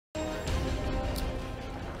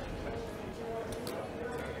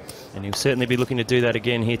And he'll certainly be looking to do that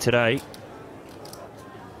again here today.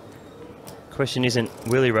 Question isn't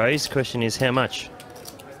will he raise, question is how much.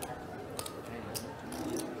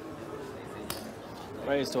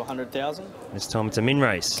 Raise to 100,000. This time it's a min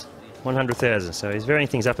raise, 100,000. So he's varying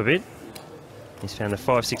things up a bit. He's found the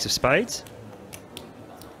 5-6 of spades.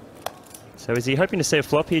 So is he hoping to see a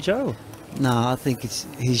flop here, Joe? No, I think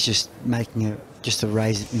he's just making just a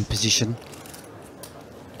raise in position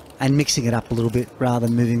and mixing it up a little bit rather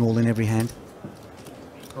than moving all in every hand.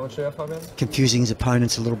 How much do you have, Fabian? Confusing his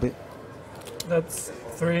opponents a little bit. That's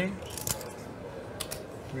 3.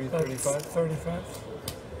 335. 35.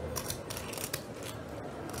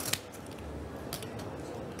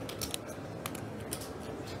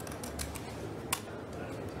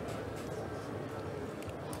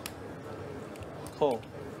 Call.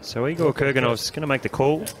 So Igor Kurganov's going to make the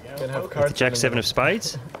call with the Jack-7 of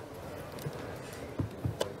spades.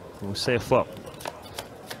 We'll see a flop.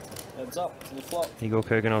 Heads up to the flop. Igor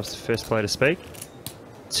Kurganov's the first player to speak.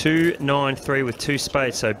 2-9-3 with 2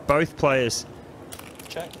 spades, so both players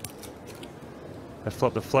Check. have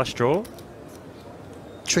flopped the flush draw.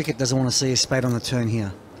 Trickett doesn't want to see a spade on the turn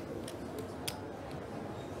here.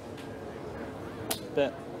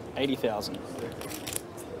 Bet 80,000.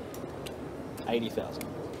 80,000.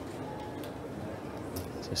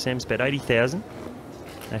 So Sam's bet 80,000.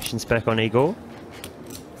 Action's back on Igor.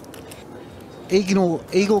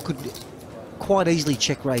 Igor could quite easily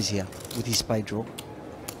check raise here with his spade draw.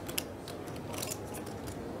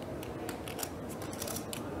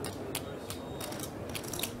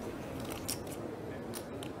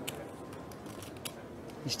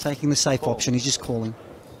 He's taking the safe option, he's just calling.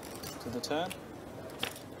 To the turn.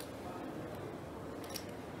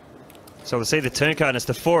 So we'll see the turn card, and it's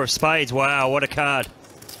the 4 of spades. Wow, what a card.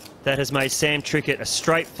 That has made Sam Trickett a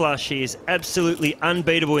straight flush. He is absolutely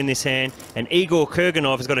unbeatable in this hand. And Igor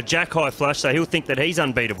Kurganov has got a jack-high flush, so he'll think that he's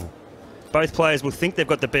unbeatable. Both players will think they've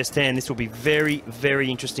got the best hand. This will be very, very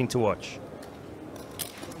interesting to watch.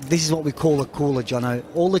 This is what we call a cooler, Jono.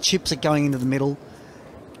 All the chips are going into the middle.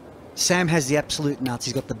 Sam has the absolute nuts.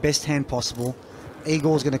 He's got the best hand possible.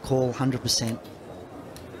 Igor's going to call 100%.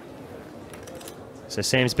 So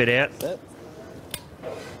Sam's bet out. Bet.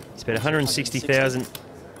 He's bet 160,000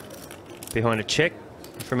 behind a check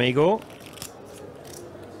from Igor.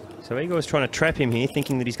 So Igor's trying to trap him here,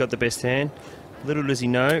 thinking that he's got the best hand. Little does he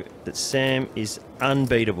know that Sam is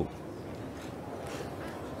unbeatable.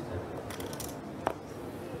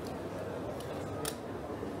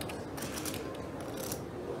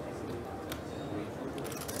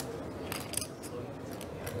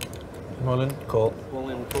 Mullen, call. All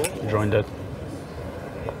in, call. Drawing dead.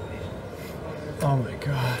 Oh my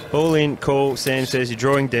god. All in, call. Sam says you're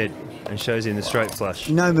drawing dead and shows in the straight flush.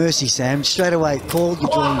 No mercy, Sam. Straight away, call, you're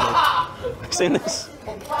drawing dead. Seen this?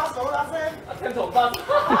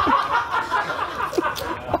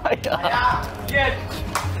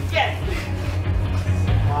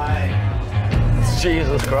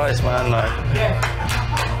 Jesus Christ, man. Like.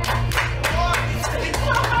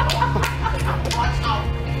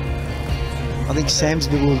 I think Sam's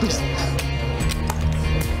bewildered.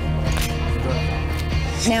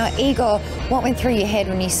 Now, Igor, what went through your head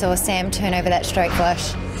when you saw Sam turn over that straight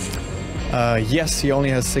flush? Yes, he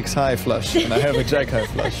only has 6 high flush, and I have a jack high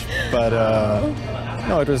flush. But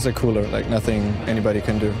no, it was a cooler, like nothing anybody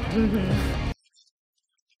can do. Mm-hmm.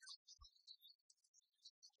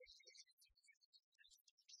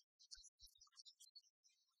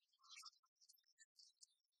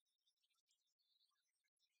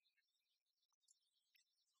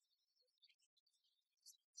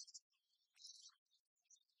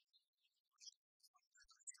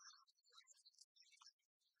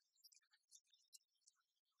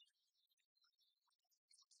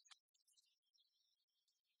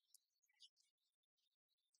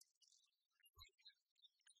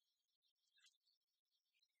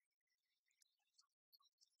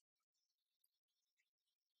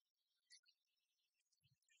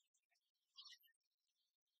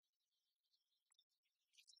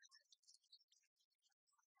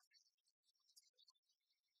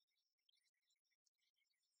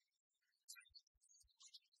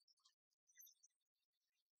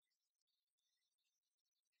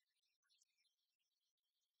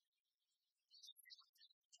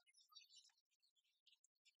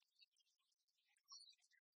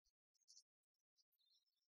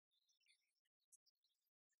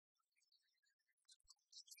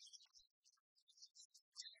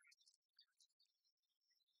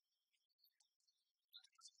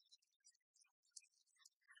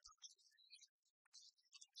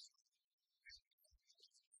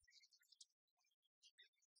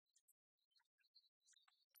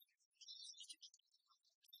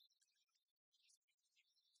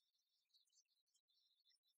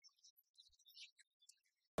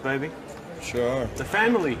 baby. Sure. The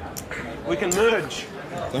family. We can merge.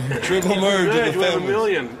 Triple merge of the with a families.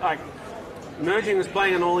 million. Like, merging is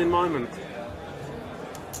playing an all-in moment.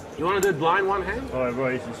 You want to do blind one hand? Oh, it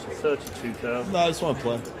raises to 32,000. No, I just want to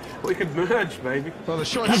play. We could merge, baby. Well, the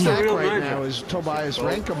short That's the stack real right merger. now is Tobias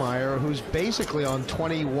Renkemeyer, who's basically on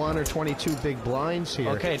 21 or 22 big blinds here.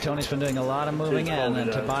 Okay, Tony's been doing a lot of moving in,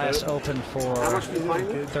 and Tobias open for How much are you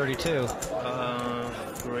playing? 32.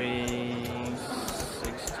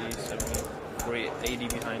 360, 70, 380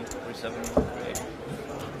 behind, 370, 380.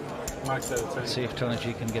 Max out of 10. Let's see if Tony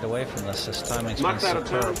G can get away from this. This timing's been Max out of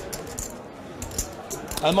superb. 10.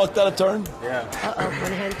 I mucked out a turn. Yeah.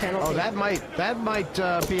 One hand penalty. Oh, that might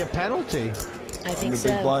be a penalty. I think the big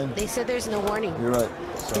so. blind. They said there's no warning. You're right.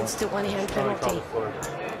 Instant one hand penalty.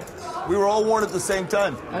 We were all warned at the same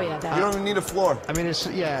time. Oh yeah, that. You don't even need a floor. I mean, it's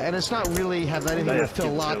and it's not really have anything with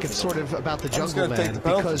Phil Lock. It's sort of about the just jungle gonna take man the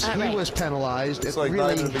penalty. because he Right. was penalized. It's It like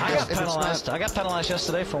really, diving in the I Yes, got if penalized. I got penalized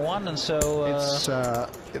yesterday for one, and so it's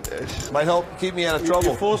Might help keep me out of You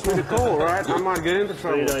trouble. forced me to call, right? I might get into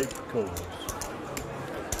trouble. 3-8 calls.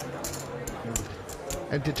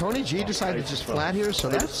 and did Tony G decide to just flat here? So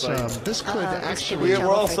that's this could this actually. could be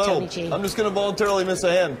We're all for Tony settled. G. I'm just going to voluntarily miss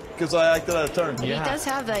a hand because I acted out of turn. He does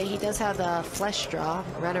have the flush draw,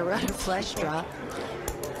 runner flush draw,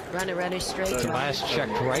 runner straight draw. Tobias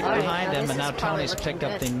checked right All right, behind now him, this and now is probably Tony's looking picked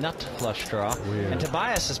up good. the nut flush draw. And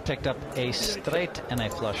Tobias has picked up a straight and a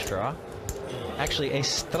flush draw. Actually, a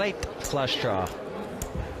straight flush draw.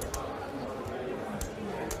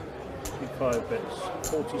 5 bets,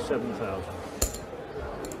 47,000.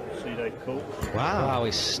 C-Day call. Wow,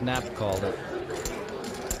 he snap called it.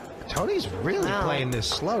 Tony's really Wow. playing this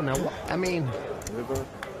slow now. I mean,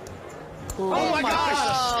 Oh my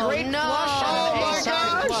gosh! Straight no. flush and an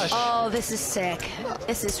ace-side flush. Oh, this is sick.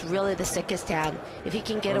 This is really the sickest hand. If he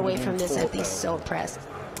can get away from this, I'd be so impressed.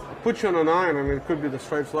 Put you on a 9. I mean, it could be the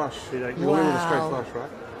straight flush. You're living the straight flush, right?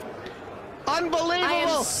 unbelievable! I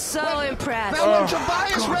am so impressed. Then when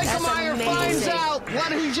Tobias Renkemeyer That's finds amazing. out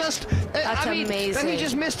what he just, That's amazing. then he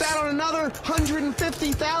just missed out on another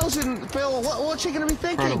 150,000. Phil, what's he going to be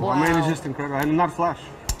thinking? Incredible. I mean, it's just incredible. And not flush.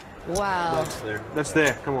 Wow. That's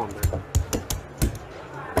there. Come on, man.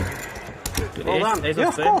 Well done. Yeah,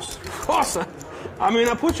 of course. Of course. I mean,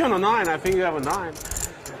 I put you on a 9. I think you have a 9.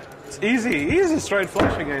 It's easy straight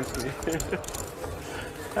flush against me.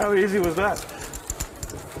 How easy was that?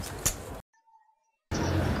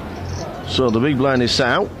 So the big blind is set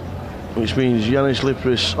out, which means Yanis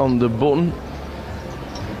Lipris on the button.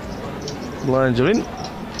 Blinds are in.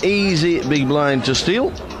 Easy big blind to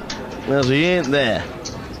steal, as he ain't there.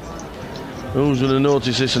 Who's going to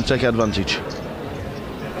notice this and take advantage?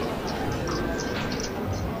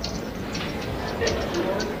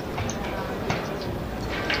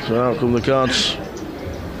 So out come the cards.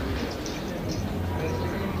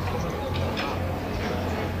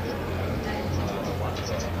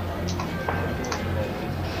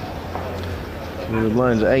 The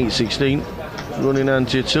blinds at 8-16, running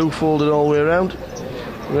ante 2, folded all the way around.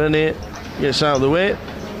 Renier gets out of the way.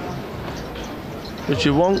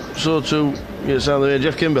 Richard Wong, so too, gets out of the way.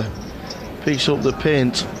 Jeff Kimber picks up the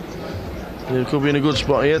paint. He could be in a good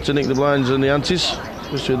spot here to nick the blinds and the antes,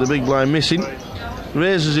 especially with the big blind missing.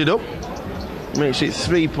 Raises it up, makes it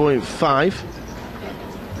 3.5.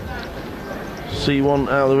 C1 out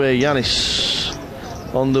of the way. Yanis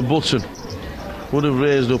on the button. Would have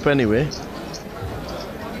raised up anyway.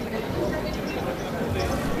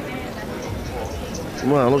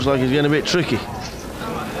 Well, looks like he's getting a bit tricky. A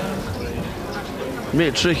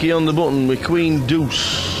bit tricky on the button with Queen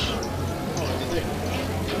Deuce.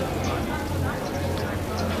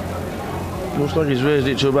 Looks like he's raised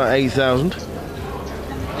it to about 8,000.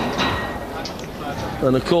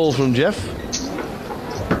 And a call from Jeff.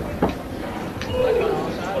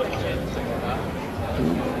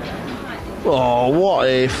 Oh, what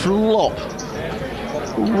a flop.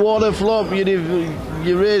 What a flop.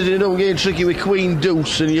 You're raising it up, getting tricky with Queen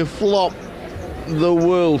Deuce, and you flop the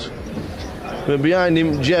world. But behind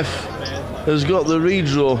him, Jeff has got the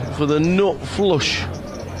redraw for the nut flush.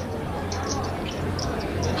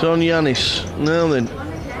 It's on Yanis. Now then,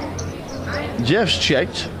 Jeff's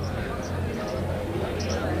checked.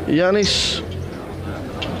 Yanis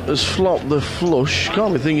has flopped the flush.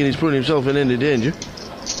 Can't be thinking he's putting himself in any danger.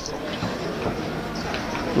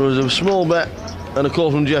 There was a small bet and a call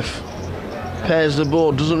from Jeff. Pairs the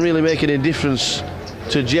board. Doesn't really make any difference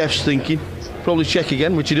to Jeff's thinking. Probably check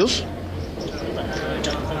again, which he does.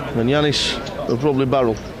 And Yanis will probably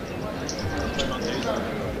barrel.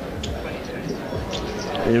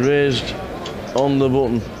 He raised on the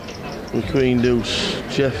button with Queen Deuce.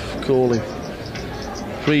 Jeff calling.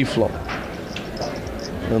 pre-flop.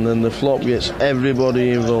 And then the flop gets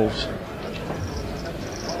everybody involved.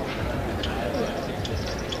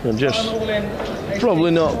 And Jeff's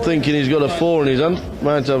probably not thinking he's got a 4 in his hand.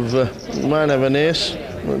 Might have an ace.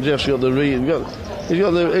 But Jeff's got the he's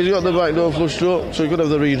got the backdoor flush draw, so he could have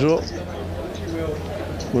the redraw.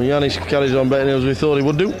 Well, Yanis carries on betting as we thought he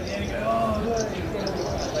would do.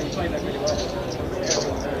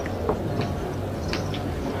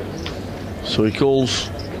 So he calls.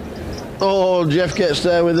 Oh, Jeff gets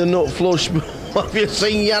there with a nut flush. Have you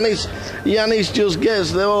seen Yanis? Yanis just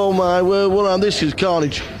gets there. Oh my word, this is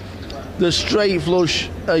carnage. The straight flush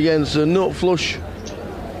against the nut flush.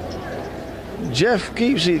 Jeff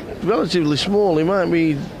keeps it relatively small. He might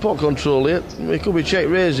be pot control here. He could be check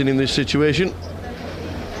raising in this situation.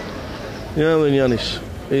 Yeah, then Yanis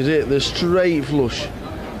is it the straight flush.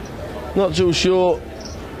 Not too sure.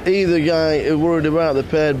 Either guy is worried about the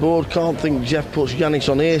paired board. Can't think Jeff puts Yanis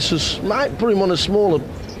on aces. Might put him on a smaller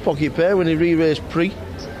pocket pair when he re-raised pre.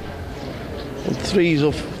 On threes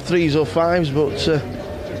or fives, but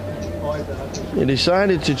he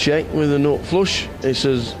decided to check with a nut flush. He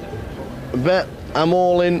says, bet I'm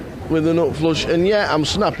all in with the nut flush, and yeah, I'm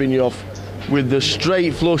snapping you off with the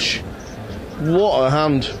straight flush. What a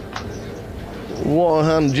hand. What a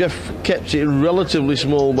hand. Jeff kept it relatively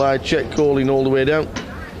small by check calling all the way down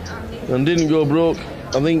and didn't go broke.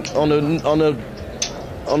 I think on an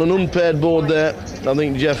unpaired board there, I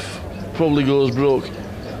think Jeff probably goes broke.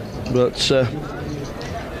 But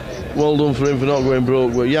well done for him for not going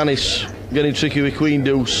broke. But Yanis getting tricky with queen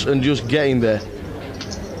deuce and just getting there.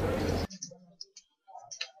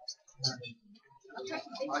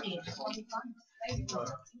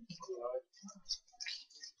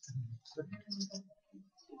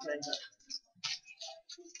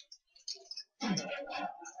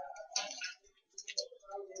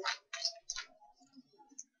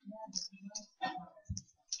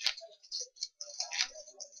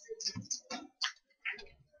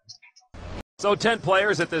 So 10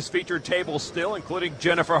 players at this featured table still, including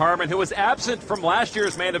Jennifer Harman, who was absent from last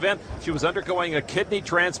year's main event. She was undergoing a kidney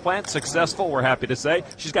transplant, successful, we're happy to say.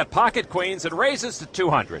 She's got pocket queens and raises to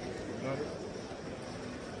 200.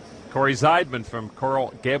 Corey Zeidman from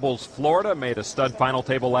Coral Gables, Florida, made a stud final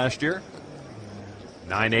table last year.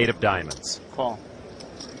 9-8 of diamonds. Call.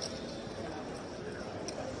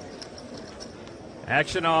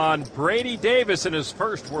 Action on Brady Davis in his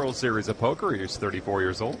first World Series of Poker. He's 34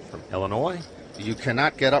 years old, from Illinois. You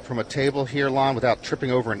cannot get up from a table here, Lon, without tripping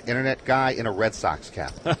over an internet guy in a Red Sox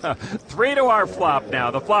cap. 3 to our flop now.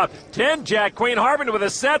 The flop, 10 Jack Queen. Harman with a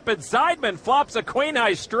set, but Zeidman flops a queen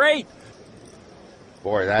high straight.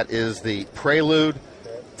 Boy, that is the prelude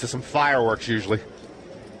to some fireworks usually.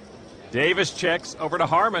 Davis checks over to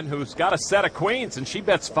Harman, who's got a set of queens, and she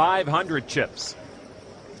bets 500 chips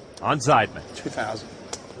on Zeidman. 2,000.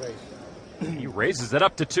 He raises it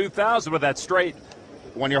up to 2,000 with that straight.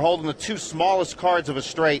 When you're holding the 2 smallest cards of a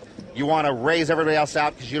straight, you want to raise everybody else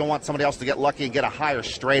out because you don't want somebody else to get lucky and get a higher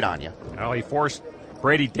straight on you. Oh, he forced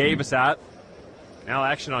Brady Davis out. Now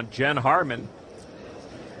action on Jen Harman.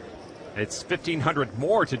 It's 1,500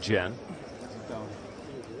 more to Jen.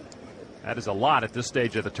 That is a lot at this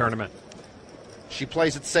stage of the tournament. She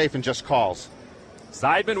plays it safe and just calls.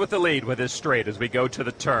 Zeidman with the lead with his straight as we go to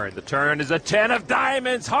the turn. The turn is a 10 of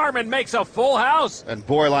diamonds. Harman makes a full house. And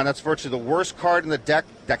boy, Lon, that's virtually the worst card in the deck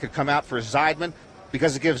that could come out for Zeidman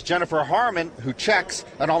because it gives Jennifer Harman, who checks,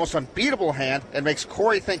 an almost unbeatable hand and makes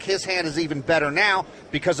Corey think his hand is even better now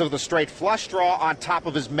because of the straight flush draw on top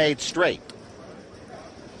of his made straight.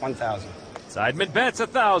 1,000. Zeidman bets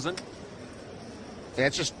 1,000. And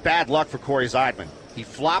it's just bad luck for Corey Zeidman. He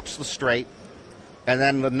flops the straight, and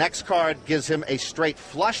then the next card gives him a straight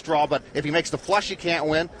flush draw, but if he makes the flush, he can't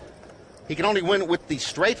win. He can only win with the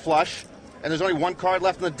straight flush, and there's only one card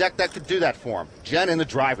left in the deck that could do that for him. Jen in the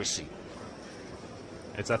driver's seat.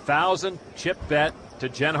 It's 1,000 chip bet to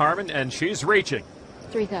Jen Harman, and she's reaching.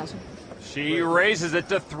 3,000. She raises it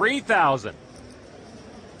to 3,000.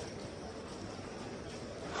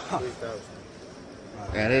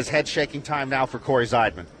 And it is head-shaking time now for Corey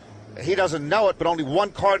Zeidman. He doesn't know it, but only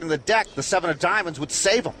one card in the deck, the 7 of diamonds, would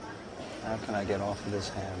save him. How can I get off of this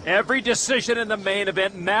hand? Every decision in the main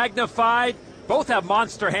event magnified. Both have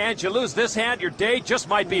monster hands. You lose this hand, your day just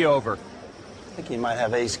might be over. I think he might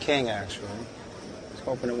have ace-king, actually. I was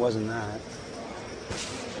hoping it wasn't that.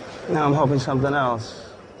 Now I'm hoping something else.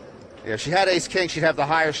 Yeah, if she had ace-king, she'd have the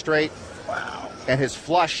higher straight. Wow. And his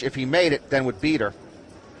flush, if he made it, then would beat her.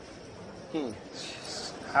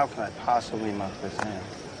 How can I possibly muck this hand?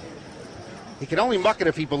 He can only muck it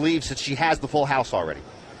if he believes that she has the full house already.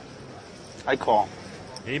 I call.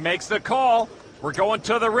 He makes the call. We're going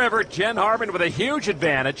to the river. Jen Harmon with a huge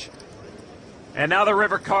advantage. And now the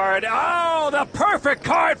river card. Oh, the perfect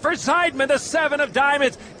card for Zeidman. The 7 of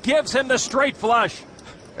diamonds gives him the straight flush.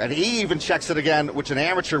 And he even checks it again, which an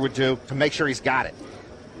amateur would do, to make sure he's got it.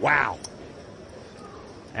 Wow.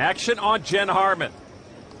 Action on Jen Harmon,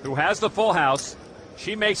 who has the full house.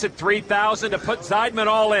 She makes it 3,000 to put Zeidman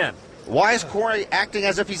all in. Why is Corey acting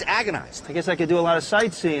as if he's agonized? I guess I could do a lot of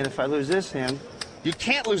sightseeing if I lose this hand. You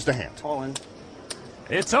can't lose the hand. All in.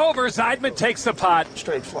 It's over. Zeidman takes the pot.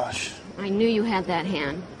 Straight flush. I knew you had that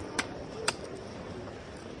hand.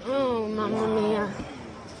 Oh, mamma mia.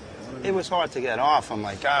 It was hard to get off. I'm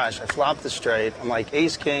like, gosh, I flopped the straight. I'm like,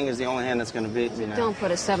 ace-king is the only hand that's going to beat me now. Don't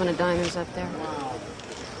put a 7 of diamonds up there. Wow,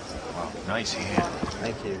 nice hand.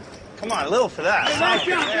 Thank you. Come on, a little for that. Yeah,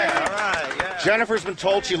 all right, yeah. Jennifer's been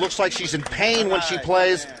told she looks like she's in pain when she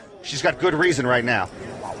plays. She's got good reason right now.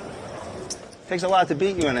 Takes a lot to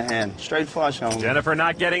beat you in a hand. Straight flush home. Jennifer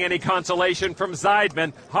not getting any consolation from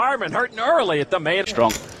Zeidman. Harmon hurting early at the main.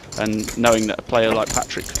 Strong, and knowing that a player like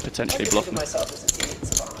Patrick could potentially bluff me. I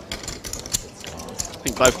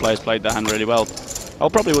think both players played their hand really well. I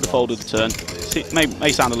probably would have folded the turn. It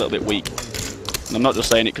may sound a little bit weak. And I'm not just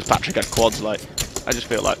saying it because Patrick had quads. Like, I just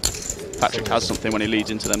feel like Patrick has something when he leads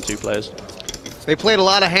into them 2 players. They played a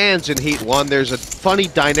lot of hands in Heat 1. There's a funny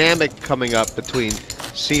dynamic coming up between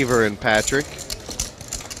Seaver and Patrick.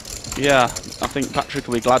 Yeah, I think Patrick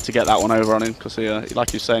will be glad to get that one over on him because,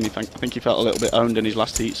 like you were saying, I think he felt a little bit owned in his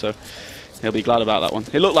last heat, so he'll be glad about that one.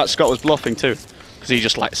 It looked like Scott was bluffing too because he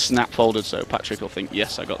just like snap folded, so Patrick will think,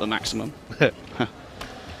 yes, I got the maximum.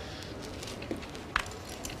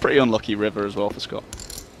 Pretty unlucky river as well for Scott.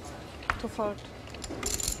 2 fold.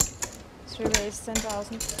 3 raise,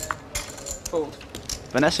 10,000. Fold.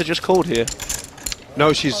 Vanessa just called here.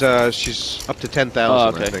 No, she's up to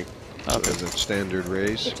 10,000, okay. I think. As a standard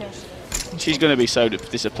raise. She's going to be so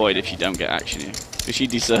disappointed if she don't get action here. Because she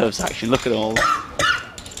deserves action. Look at all. She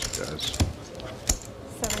does.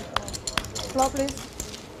 7. Flop, please.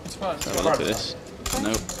 It's fine. Have a look at this.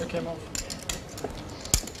 Nope. It came off.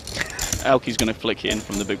 Elke's going to flick it in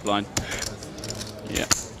from the big blind. Yeah.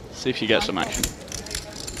 See if she gets some action.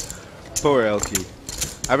 Poor Elke.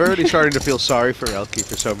 I'm already starting to feel sorry for Elke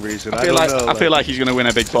for some reason. I feel like he's going to win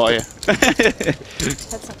a big pot here.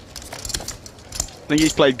 I think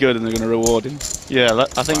he's played good and they're going to reward him. Yeah,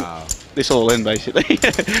 I think this all in basically.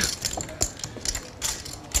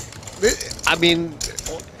 I mean,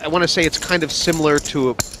 I want to say it's kind of similar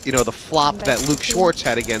to the flop that Luke Schwartz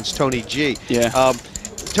had against Tony G. Yeah.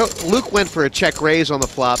 Luke went for a check raise on the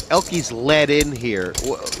flop. Elke's led in here.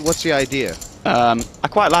 What's the idea? I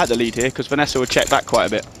quite like the lead here because Vanessa would check back quite a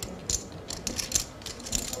bit.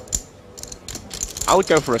 I would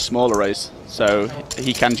go for a smaller raise so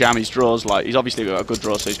he can jam his draws. Like, he's obviously got a good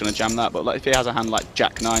draw, so he's going to jam that. But like, if he has a hand like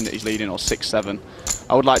Jack 9 that he's leading or 6-7,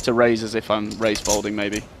 I would like to raise as if I'm raise folding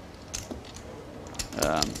maybe.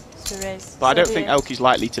 But I don't think Elke's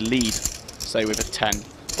likely to lead, say with a 10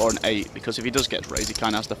 or an 8, because if he does get raised, he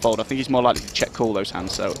kind of has to fold. I think he's more likely to check call those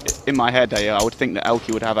hands. So in my head, I would think that Elke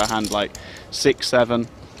would have a hand like 6-7,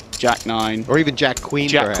 Jack 9, or even Jack Queen.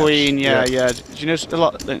 Jack perhaps. Queen, yeah. Do you know a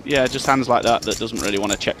lot? Yeah, just hands like that doesn't really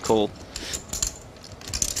want to check call.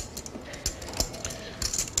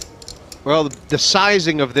 Well, the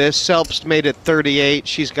sizing of this, Selpst made it 38.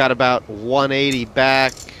 She's got about 180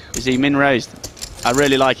 back. Is he min raised? I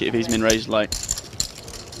really like it if he's min raised. Like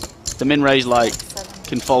the min raised, like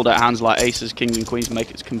can fold out hands like aces, kings, and queens.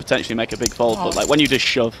 Can potentially make a big fold. But like when you just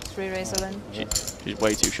shove, 3 raise all in. She's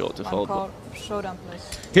way too short to fold. Call, showdown,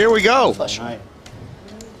 please. Here we go.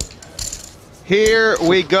 Here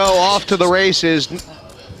we go off to the races.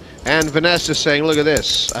 And Vanessa's saying, look at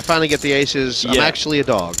this. I finally get the aces. I'm actually a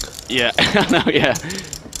dog. Yeah, I know, yeah.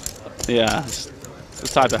 Yeah, it's the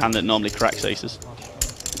type of hand that normally cracks aces.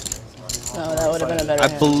 Oh, that would have been a better I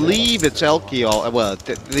hand. believe it's Elke. Well,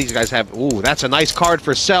 these guys have... Ooh, that's a nice card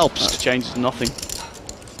for Selpst. That changes nothing.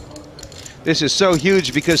 This is so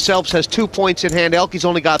huge because Selpst has 2 points in hand. Elke's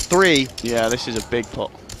only got 3. Yeah, this is a big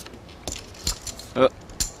pot.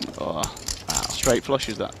 Straight flush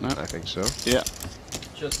is that? No? I think so. Yeah.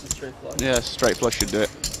 Just a straight flush. Yeah, straight flush should do it.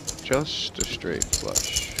 Just a straight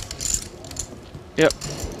flush. Yep.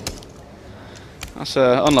 That's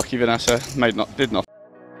unlucky, Vanessa. Did nothing.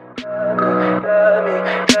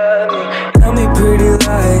 Tell me pretty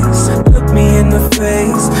lies, look me in the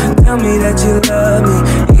face. Tell me that you love me,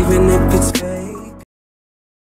 even if it's